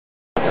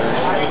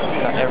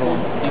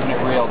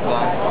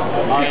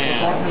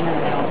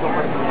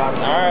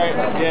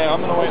Yeah,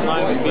 I'm gonna wait in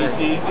line with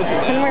BT.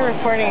 When am I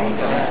recording?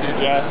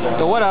 Yeah.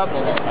 So what up?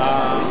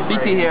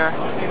 BT here,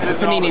 the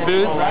Panini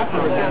booth.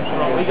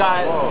 We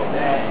got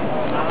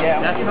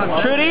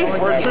Trudy.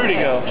 Where'd Trudy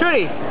go?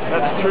 Trudy.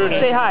 That's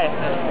Trudy. Say hi.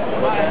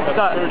 That's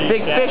Got Trudy.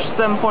 Big Fish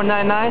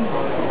 7499.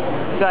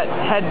 Got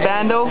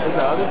Headbando.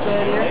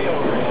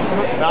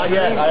 Not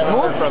yet. I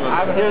haven't heard from him.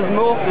 Here's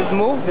Moo. There's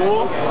Moo.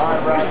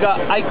 We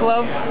got Ike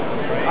Love.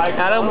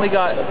 Adam. We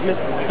got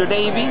Mr.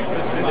 Davey.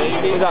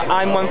 We got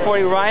I'm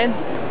 140 Ryan.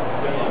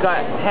 We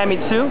got Hammy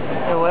 2.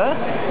 And what?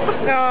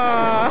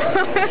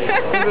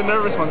 He's a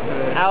nervous one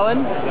today.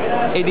 Alan.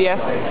 ADS.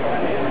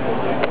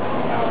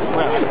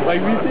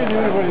 Like we did.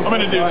 I'm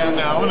gonna do that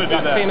now. I'm gonna do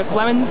that. Famous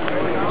Lemons.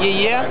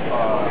 Yeah.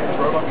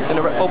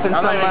 Gonna open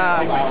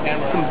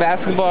some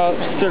basketball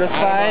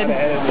certified,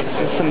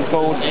 some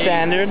gold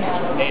standard.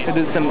 To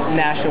do some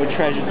national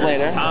treasures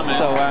later.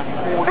 So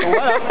what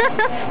up?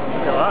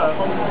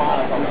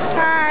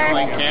 Hi.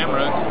 Playing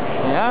cameras.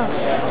 Yeah.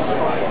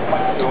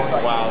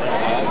 Wow.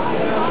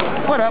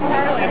 What up?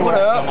 What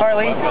up,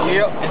 Harley?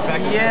 Yep.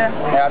 Yeah.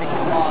 Howdy.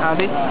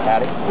 Howdy.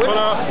 Howdy. What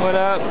up? What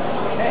up?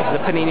 The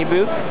Panini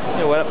booth.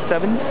 Yeah, what up,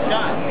 Seven?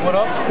 What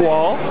up?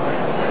 Wall.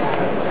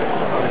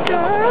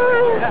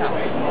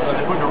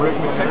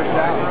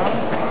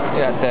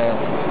 Got the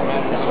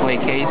display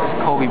case,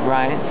 Kobe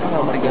Bryant.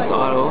 I guess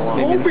auto,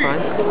 maybe in the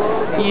front.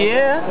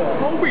 Yeah.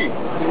 Kobe.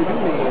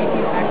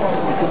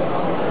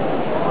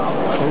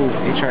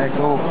 Oh, HRX.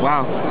 Oh,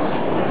 wow.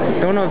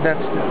 Don't know if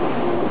that's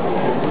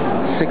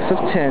 6 of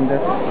 10.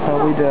 That's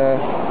probably the.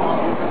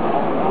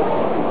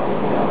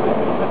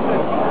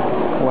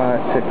 Wow,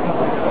 that's it.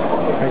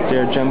 Right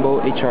there,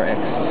 Jumbo HRX.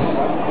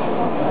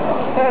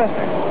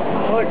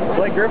 Look,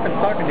 Blake Griffin's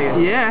talking to you.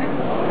 Yeah.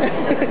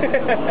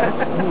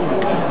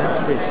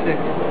 That's pretty sick.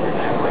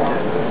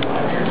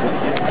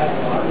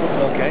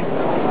 Okay.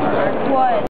 What?